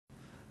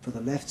For the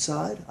left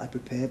side, I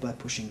prepare by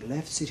pushing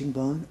left sitting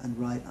bone and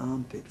right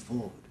armpit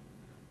forward.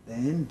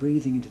 Then,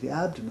 breathing into the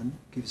abdomen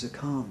gives a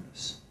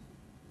calmness.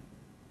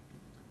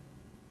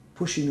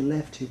 Pushing the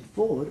left hip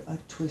forward, I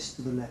twist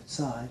to the left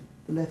side.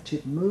 The left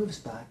hip moves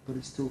back, but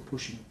it's still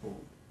pushing forward.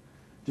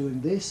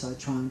 Doing this, I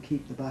try and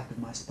keep the back of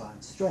my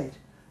spine straight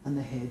and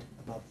the head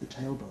above the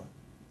tailbone.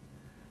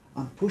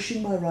 I'm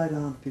pushing my right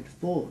armpit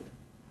forward,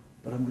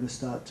 but I'm going to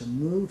start to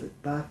move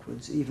it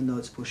backwards even though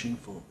it's pushing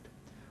forward.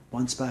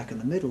 Once back in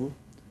the middle,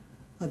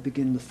 I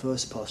begin the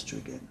first posture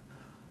again,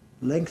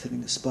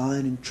 lengthening the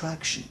spine in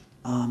traction,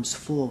 arms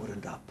forward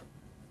and up,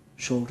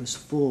 shoulders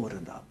forward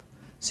and up,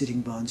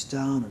 sitting bones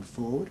down and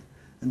forward,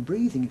 and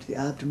breathing into the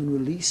abdomen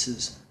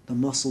releases the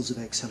muscles of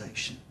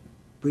exhalation.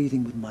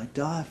 Breathing with my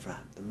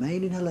diaphragm, the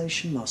main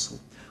inhalation muscle,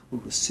 will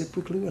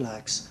reciprocally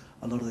relax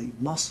a lot of the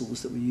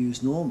muscles that we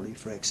use normally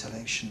for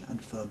exhalation and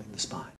firming the spine.